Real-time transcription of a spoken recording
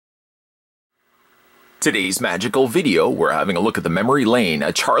Today's magical video, we're having a look at the Memory Lane,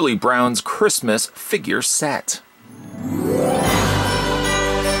 a Charlie Brown's Christmas figure set.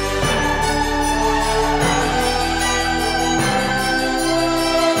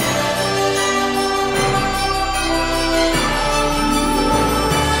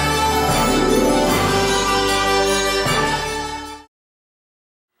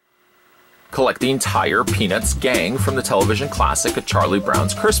 Collect the entire Peanuts gang from the television classic A Charlie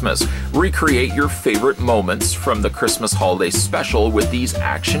Brown's Christmas. Recreate your favorite moments from the Christmas holiday special with these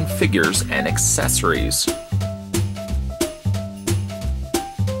action figures and accessories.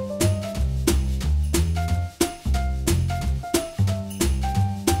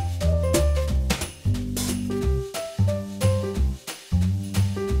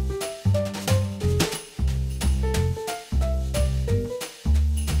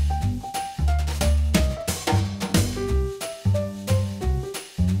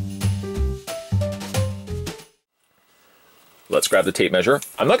 Let's grab the tape measure.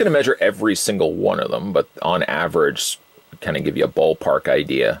 I'm not going to measure every single one of them, but on average, kind of give you a ballpark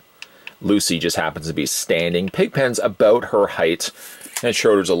idea. Lucy just happens to be standing. Pigpen's about her height, and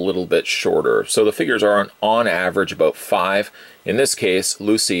Schroeder's a little bit shorter. So the figures are on average about 5. In this case,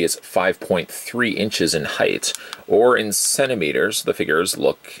 Lucy is 5.3 inches in height, or in centimeters, the figures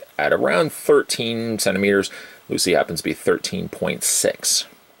look at around 13 centimeters. Lucy happens to be 13.6.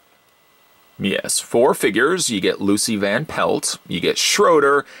 Yes, 4 figures. You get Lucy Van Pelt, you get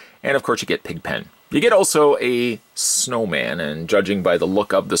Schroeder, and of course you get Pigpen. You get also a snowman, and judging by the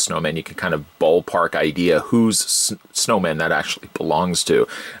look of the snowman, you can kind of ballpark idea whose snowman that actually belongs to.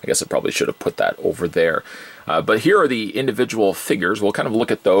 I guess I probably should have put that over there. But here are the individual figures. We'll kind of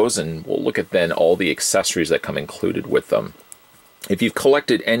look at those, and we'll look at then all the accessories that come included with them. If you've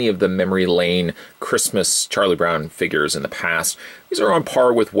collected any of the Memory Lane Christmas Charlie Brown figures in the past, these are on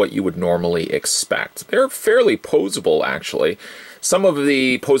par with what you would normally expect. They're fairly posable, actually. Some of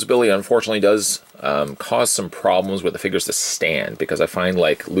the posability, unfortunately, does cause some problems with the figures to stand, because I find,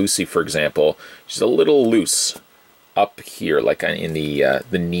 like Lucy, for example, she's a little loose up here, like in the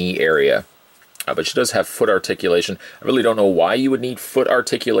knee area. But she does have foot articulation. I really don't know why you would need foot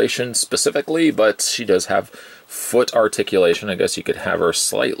articulation specifically, but she does have foot articulation. I guess you could have her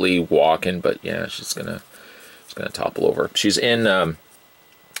slightly walking, but yeah, she's gonna topple over. She's in,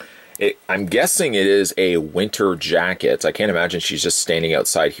 I'm guessing it is a winter jacket. I can't imagine she's just standing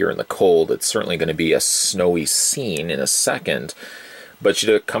outside here in the cold. It's certainly going to be a snowy scene in a second. But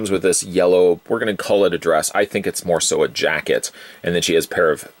she comes with this yellow, we're going to call it a dress. I think it's more so a jacket. And then she has a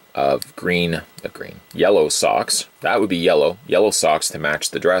pair of yellow socks. That would be yellow socks to match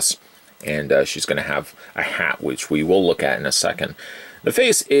the dress. And she's going to have a hat, which we will look at in a second. The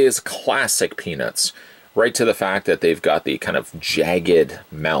face is classic Peanuts, right to the fact that they've got the kind of jagged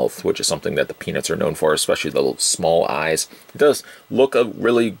mouth, which is something that the Peanuts are known for, especially the little small eyes. It does look a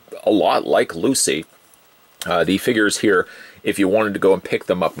lot like Lucy. The figures here, if you wanted to go and pick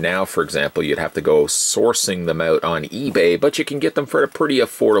them up now, for example, you'd have to go sourcing them out on eBay, but you can get them for a pretty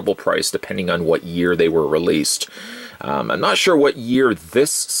affordable price depending on what year they were released. I'm not sure what year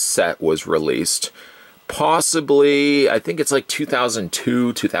this set was released. Possibly, I think it's like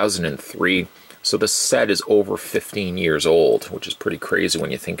 2002, 2003. So the set is over 15 years old, which is pretty crazy when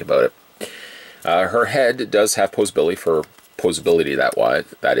you think about it. Her head does have posability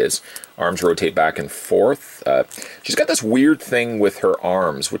that is. Arms rotate back and forth. She's got this weird thing with her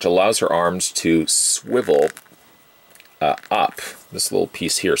arms, which allows her arms to swivel up. This little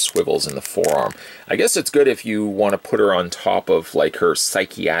piece here swivels in the forearm. I guess it's good if you want to put her on top of like her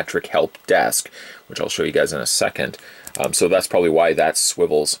psychiatric help desk, which I'll show you guys in a second. So that's probably why that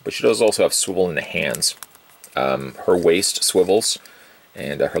swivels. But she does also have swivel in the hands. Her waist swivels,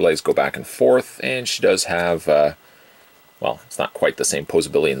 and her legs go back and forth, and she does have well, it's not quite the same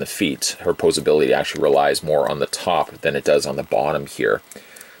posability in the feet. Her posability actually relies more on the top than it does on the bottom here.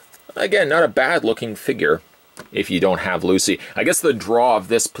 Again, not a bad looking figure if you don't have Lucy. I guess the draw of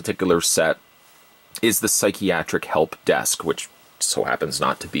this particular set is the psychiatric help desk, which so happens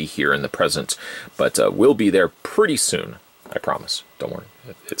not to be here in the present, but will be there pretty soon, I promise. Don't worry,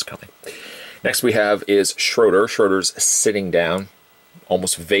 it's coming. Next we have is Schroeder. Schroeder's sitting down,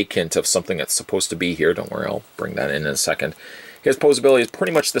 almost vacant of something that's supposed to be here. Don't worry, I'll bring that in a second. His posability is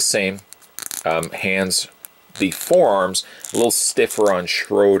pretty much the same. Hands, the forearms, a little stiffer on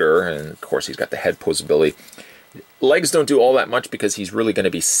Schroeder, and of course he's got the head posability. Legs don't do all that much because he's really going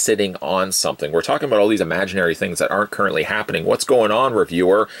to be sitting on something. We're talking about all these imaginary things that aren't currently happening. What's going on,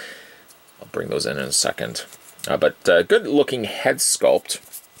 reviewer? I'll bring those in a second. But good looking head sculpt.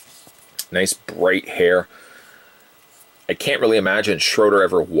 Nice bright hair. I can't really imagine Schroeder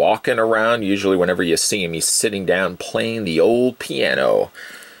ever walking around. Usually whenever you see him, he's sitting down playing the old piano,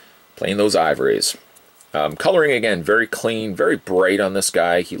 playing those ivories. Coloring, again, very clean, very bright on this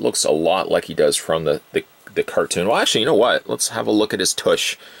guy. He looks a lot like he does from the cartoon. Well, actually, you know what? Let's have a look at his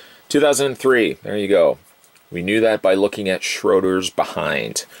tush. 2003, there you go. We knew that by looking at Schroeder's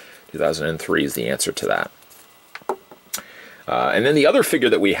behind. 2003 is the answer to that. And then the other figure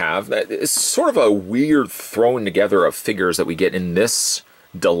that we have, that is sort of a weird throwing together of figures that we get in this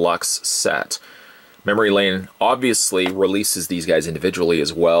deluxe set. Memory Lane obviously releases these guys individually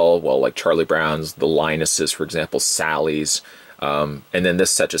as well. Well, like Charlie Brown's, the Linuses, for example, Sally's. And then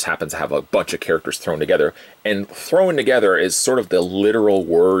this set just happens to have a bunch of characters thrown together. And thrown together is sort of the literal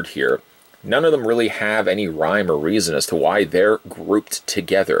word here. None of them really have any rhyme or reason as to why they're grouped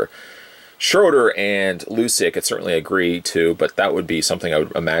together. Schroeder and Lucy I could certainly agree to, but that would be something I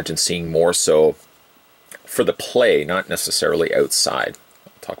would imagine seeing more so for the play, not necessarily outside.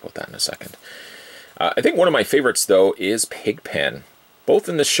 I'll talk about that in a second. I think one of my favorites, though, is Pigpen. Both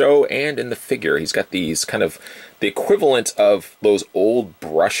in the show and in the figure. He's got these kind of the equivalent of those old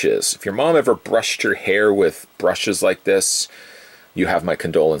brushes. If your mom ever brushed your hair with brushes like this, you have my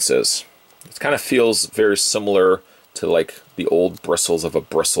condolences. It kind of feels very similar to like the old bristles of a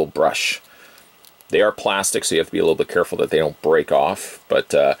bristle brush. They are plastic, so you have to be a little bit careful that they don't break off, but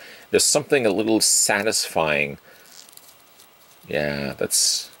there's something a little satisfying. Yeah,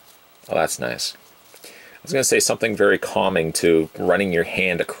 that's nice. I was going to say something very calming to running your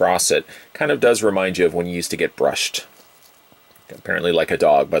hand across it. Kind of does remind you of when you used to get brushed. Apparently like a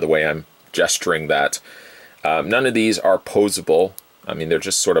dog, by the way I'm gesturing that. None of these are posable. I mean, they're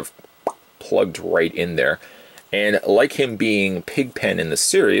just sort of plugged right in there. And like him being Pigpen in the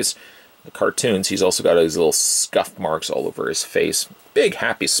series, the cartoons, he's also got his little scuff marks all over his face. Big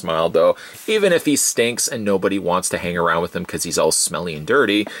happy smile though. Even if he stinks and nobody wants to hang around with him because he's all smelly and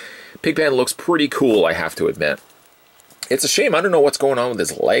dirty, Pigpen looks pretty cool, I have to admit. It's a shame, I don't know what's going on with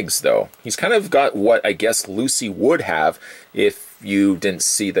his legs though. He's kind of got what I guess Lucy would have if you didn't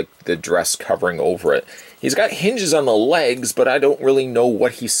see the dress covering over it. He's got hinges on the legs, but I don't really know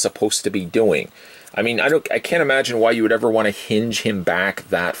what he's supposed to be doing. I mean, I can't imagine why you would ever want to hinge him back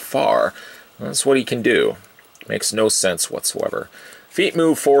that far. That's what he can do. Makes no sense whatsoever. Feet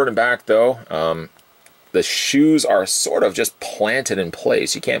move forward and back, though. The shoes are sort of just planted in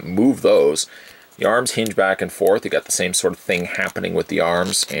place. You can't move those. The arms hinge back and forth. You got the same sort of thing happening with the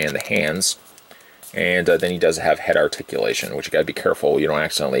arms and the hands. And then he does have head articulation, which you got to be careful you don't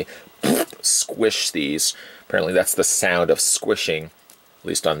accidentally squish these. Apparently that's the sound of squishing. At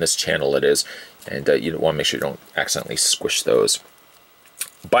least on this channel it is. And you want to make sure you don't accidentally squish those.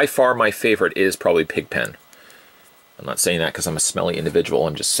 By far my favorite is probably Pigpen. I'm not saying that because I'm a smelly individual.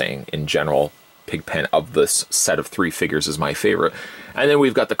 I'm just saying in general, Pigpen of this set of 3 figures is my favorite. And then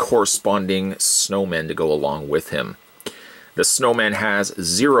we've got the corresponding snowmen to go along with him. The snowman has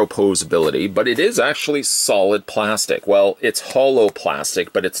 0 posability, but it is actually solid plastic. Well, it's hollow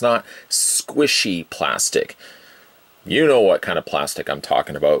plastic, but it's not squishy plastic. You know what kind of plastic I'm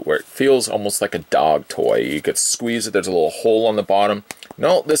talking about, where it feels almost like a dog toy. You could squeeze it, there's a little hole on the bottom.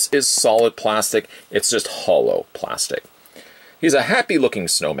 No, this is solid plastic. It's just hollow plastic. He's a happy-looking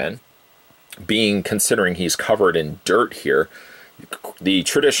snowman, considering he's covered in dirt here. The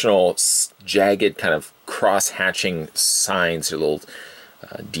traditional jagged kind of cross-hatching signs, or little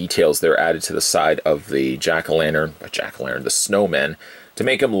details there added to the side of the the snowman, to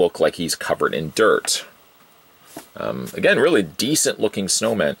make him look like he's covered in dirt. Again, really decent looking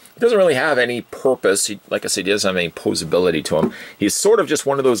snowman. He doesn't really have any purpose. Like I said, he doesn't have any posability to him. He's sort of just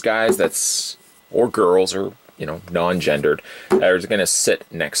one of those guys that's, or girls, or, you know, non-gendered, that are going to sit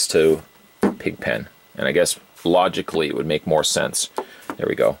next to Pigpen. And I guess logically it would make more sense. There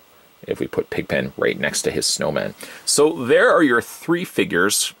we go. If we put Pigpen right next to his snowman. So there are your 3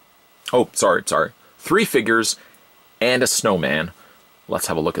 figures. Oh, sorry. 3 figures and a snowman. Let's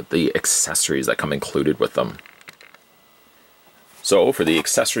have a look at the accessories that come included with them. So for the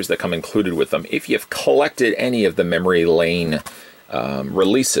accessories that come included with them, if you've collected any of the Memory Lane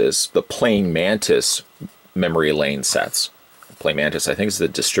releases, the Playing Mantis Memory Lane sets. Playing Mantis, I think, is the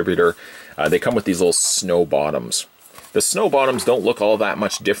distributor. They come with these little snow bottoms. The snow bottoms don't look all that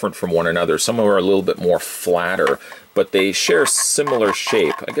much different from one another. Some are a little bit more flatter, but they share similar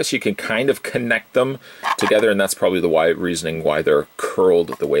shape. I guess you can kind of connect them together, and that's probably the reasoning why they're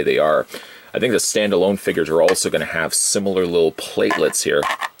curled the way they are. I think the standalone figures are also going to have similar little platelets here,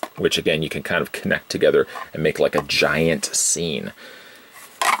 which again you can kind of connect together and make like a giant scene.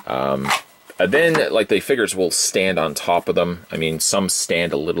 Then, like, the figures will stand on top of them. I mean, some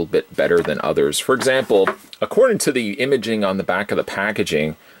stand a little bit better than others. For example, according to the imaging on the back of the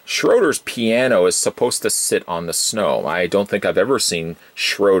packaging, Schroeder's piano is supposed to sit on the snow. I don't think I've ever seen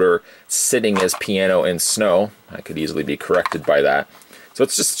Schroeder sitting his piano in snow. I could easily be corrected by that. So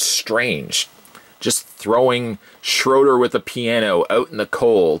it's just strange. Just throwing Schroeder with a piano out in the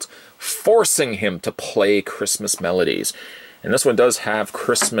cold, forcing him to play Christmas melodies. And this one does have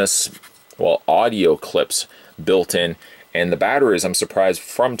Christmas, well, audio clips built in. And the batteries, I'm surprised,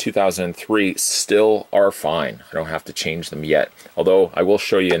 from 2003 still are fine. I don't have to change them yet. Although, I will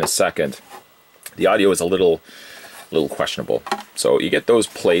show you in a second. The audio is a little questionable. So you get those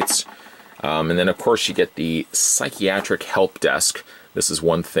plates. And then, of course, you get the psychiatric help desk. This is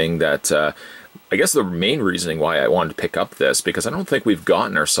one thing that, I guess the main reasoning why I wanted to pick up this, because I don't think we've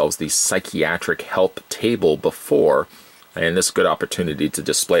gotten ourselves the psychiatric help table before. And this good opportunity to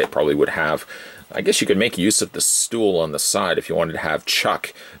display it probably would have, I guess you could make use of the stool on the side if you wanted to have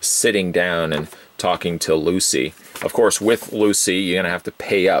Chuck sitting down and talking to Lucy. Of course, with Lucy, you're going to have to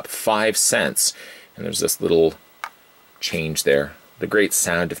pay up 5 cents. And there's this little change there. The great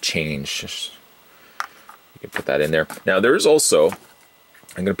sound of change. You can put that in there. Now, there's also,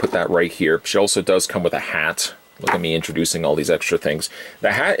 I'm going to put that right here. She also does come with a hat. Look at me introducing all these extra things.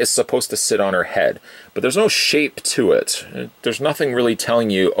 The hat is supposed to sit on her head, but there's no shape to it. There's nothing really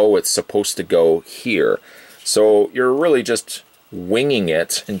telling you, oh, it's supposed to go here. So you're really just winging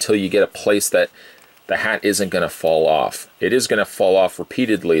it until you get a place that the hat isn't going to fall off. It is going to fall off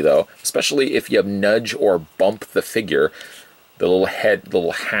repeatedly, though, especially if you nudge or bump the figure. The little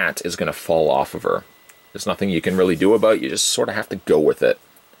hat is going to fall off of her. There's nothing you can really do about it. You just sort of have to go with it.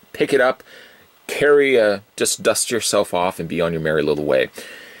 Pick it up. Just dust yourself off and be on your merry little way.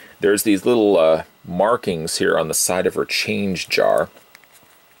 There's these little markings here on the side of her change jar,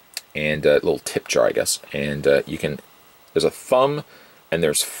 and a little tip jar, I guess. And there's a thumb, and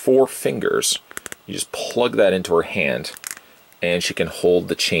there's 4 fingers. You just plug that into her hand, and she can hold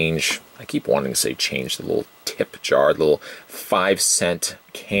the change. I keep wanting to say change, the little tip jar, the little 5-cent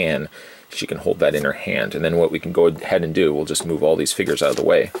can. She can hold that in her hand. And then what we can go ahead and do, we'll just move all these figures out of the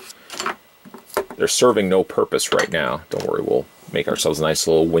way. They're serving no purpose right now. Don't worry, we'll make ourselves a nice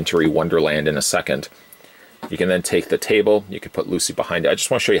little wintry wonderland in a second. You can then take the table. You can put Lucy behind it. I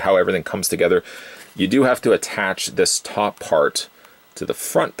just want to show you how everything comes together. You do have to attach this top part to the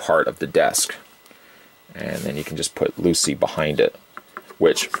front part of the desk. And then you can just put Lucy behind it.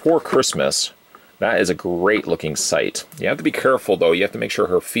 Which, for Christmas, that is a great looking sight. You have to be careful, though. You have to make sure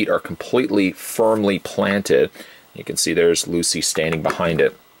her feet are completely firmly planted. You can see there's Lucy standing behind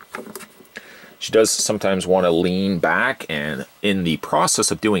it. She does sometimes want to lean back, and in the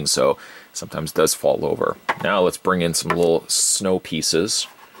process of doing so, sometimes does fall over. Now let's bring in some little snow pieces.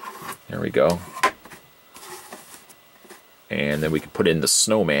 There we go. And then we can put in the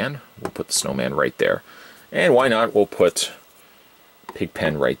snowman. We'll put the snowman right there. And why not? We'll put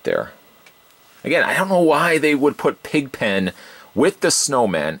Pigpen right there. Again, I don't know why they would put Pigpen with the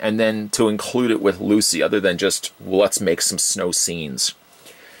snowman and then to include it with Lucy, other than just, well, let's make some snow scenes.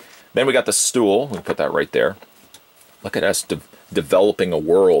 Then we got the stool. We'll put that right there. Look at us developing a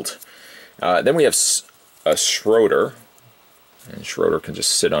world. Then we have a Schroeder. And Schroeder can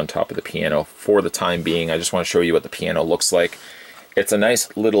just sit on top of the piano for the time being. I just want to show you what the piano looks like. It's a nice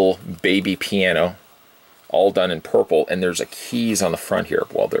little baby piano, all done in purple. And there's a keys on the front here.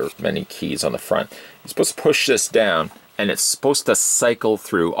 Well, there are many keys on the front. You're supposed to push this down, and it's supposed to cycle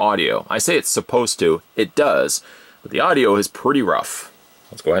through audio. I say it's supposed to. It does. But the audio is pretty rough.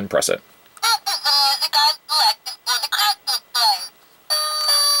 Let's go ahead and press it.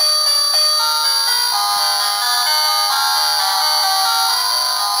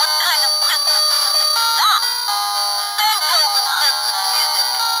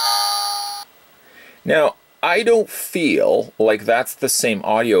 Now, I don't feel like that's the same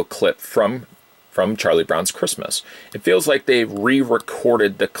audio clip from Charlie Brown's Christmas. It feels like they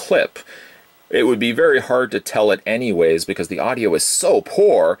re-recorded the clip. It would be very hard to tell it anyways because the audio is so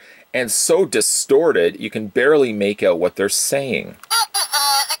poor and so distorted you can barely make out what they're saying.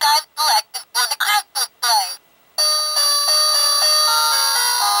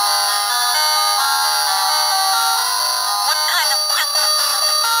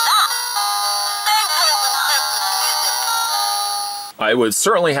 I would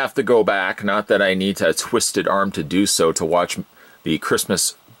certainly have to go back, not that I need a twisted arm to do so, to watch the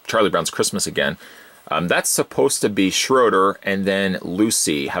Charlie Brown's Christmas again. That's supposed to be Schroeder and then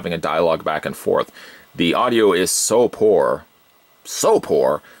Lucy having a dialogue back and forth. The audio is so poor,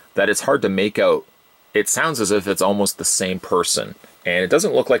 that it's hard to make out. It sounds as if it's almost the same person. And it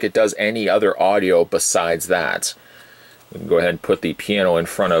doesn't look like it does any other audio besides that. We can go ahead and put the piano in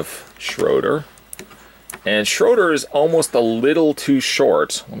front of Schroeder. And Schroeder is almost a little too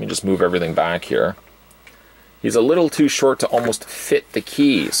short. Let me just move everything back here. He's a little too short to almost fit the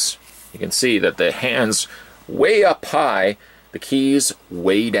keys. You can see that the hands way up high, the keys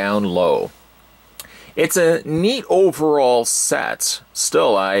way down low. It's a neat overall set.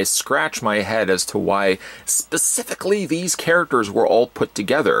 Still, I scratch my head as to why specifically these characters were all put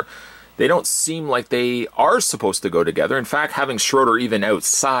together. They don't seem like they are supposed to go together. In fact, having Schroeder even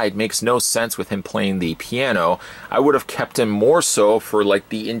outside makes no sense with him playing the piano. I would have kept him more so for like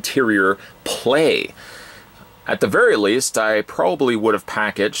the interior play. At the very least, I probably would have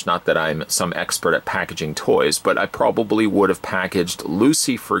packaged, not that I'm some expert at packaging toys, but I probably would have packaged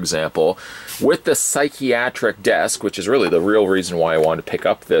Lucy, for example, with the psychiatric desk, which is really the real reason why I wanted to pick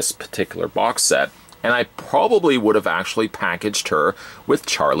up this particular box set. And I probably would have actually packaged her with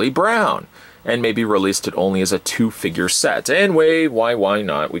Charlie Brown and maybe released it only as a 2-figure set. And why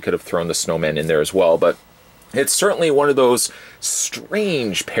not? We could have thrown the snowman in there as well, but it's certainly one of those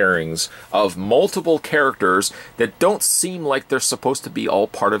strange pairings of multiple characters that don't seem like they're supposed to be all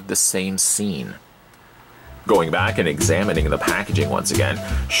part of the same scene. Going back and examining the packaging once again,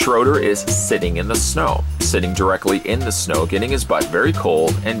 Schroeder is sitting in the snow, sitting directly in the snow, getting his butt very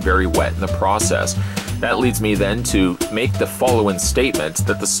cold and very wet in the process. That leads me then to make the following statement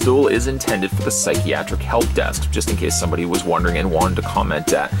that the stool is intended for the psychiatric help desk, just in case somebody was wondering and wanted to comment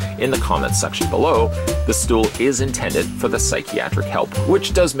that in the comments section below. The stool is intended for the psychiatric help,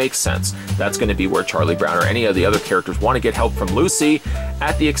 which does make sense. That's going to be where Charlie Brown or any of the other characters want to get help from Lucy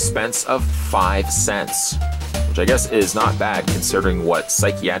at the expense of 5 cents. Which I guess is not bad considering what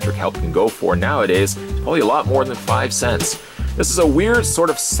psychiatric help can go for nowadays. It's probably a lot more than 5 cents. This is a weird sort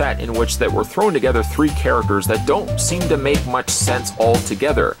of set in which that we're throwing together 3 characters that don't seem to make much sense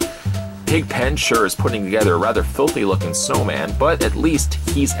altogether. Pigpen sure is putting together a rather filthy looking snowman, but at least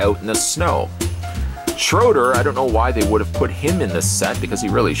he's out in the snow. Schroeder, I don't know why they would have put him in this set because he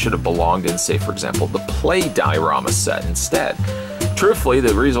really should have belonged in, say, for example, the Play diorama set instead. Truthfully,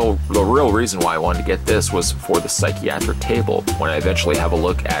 the real reason why I wanted to get this was for the psychiatric table. When I eventually have a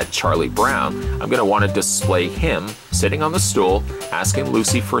look at Charlie Brown, I'm going to want to display him sitting on the stool, asking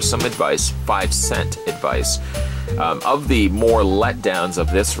Lucy for some advice, 5-cent advice. Of the more letdowns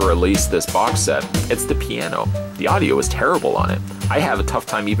of this release, this box set, it's the piano. The audio is terrible on it. I have a tough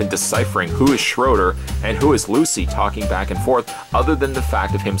time even deciphering who is Schroeder and who is Lucy talking back and forth, other than the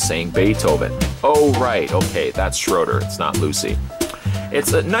fact of him saying Beethoven. Oh, right, okay, that's Schroeder, it's not Lucy.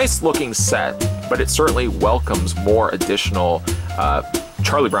 It's a nice looking set, but it certainly welcomes more additional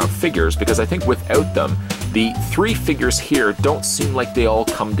Charlie Brown figures, because I think without them, the 3 figures here don't seem like they all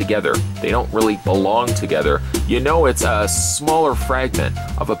come together. They don't really belong together. You know, it's a smaller fragment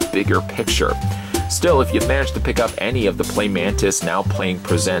of a bigger picture. Still, if you've managed to pick up any of the Play Mantis Now Playing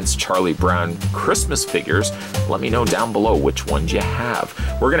Presents Charlie Brown Christmas figures, let me know down below which ones you have.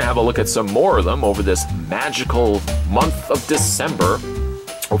 We're going to have a look at some more of them over this magical month of December,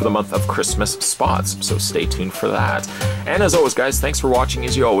 over the month of Christmas spots, so stay tuned for that. And as always, guys, thanks for watching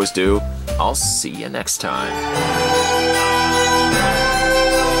as you always do. I'll see you next time.